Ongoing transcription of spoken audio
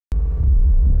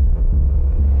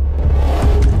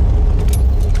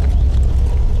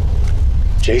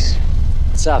Jace,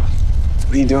 What's up?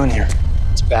 what are you doing here?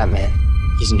 It's Batman.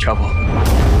 He's in trouble.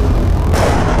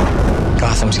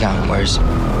 Gotham's gotten worse.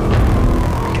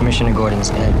 Commissioner Gordon's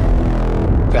dead.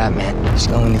 Batman is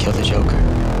going to kill the Joker.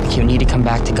 Like, you need to come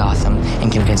back to Gotham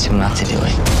and convince him not to do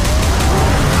it.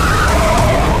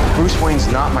 Bruce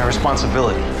Wayne's not my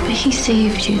responsibility. But he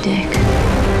saved you, Dick.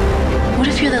 What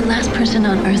if you're the last person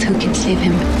on Earth who can save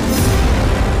him?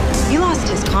 He lost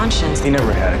his conscience. He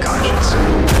never had a conscience.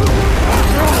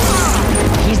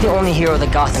 He's the only hero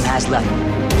that Gotham has left.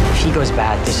 If he goes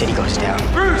bad, the city goes down.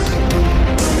 Bruce!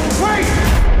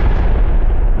 Wait!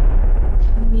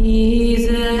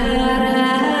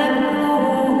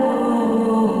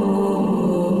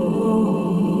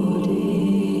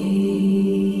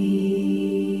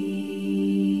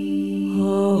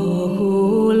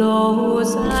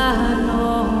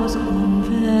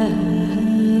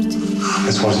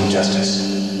 This wasn't justice.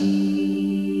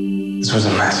 This was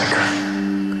a massacre.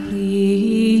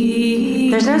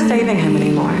 There's no saving him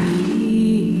anymore.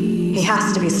 He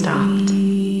has to be stopped.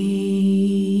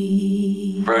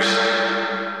 Bruce,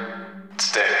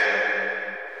 it's Dick.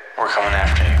 We're coming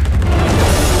after you.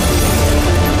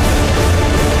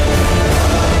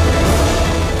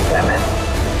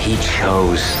 Batman. He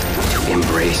chose to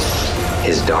embrace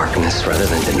his darkness rather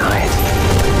than deny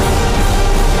it.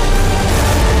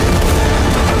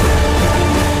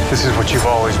 This is what you've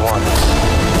always wanted.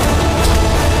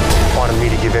 Wanted me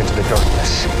to give in to the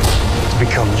darkness, to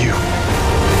become you.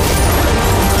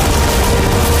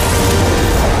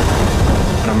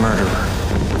 I'm a murderer.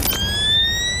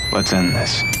 Let's end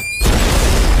this.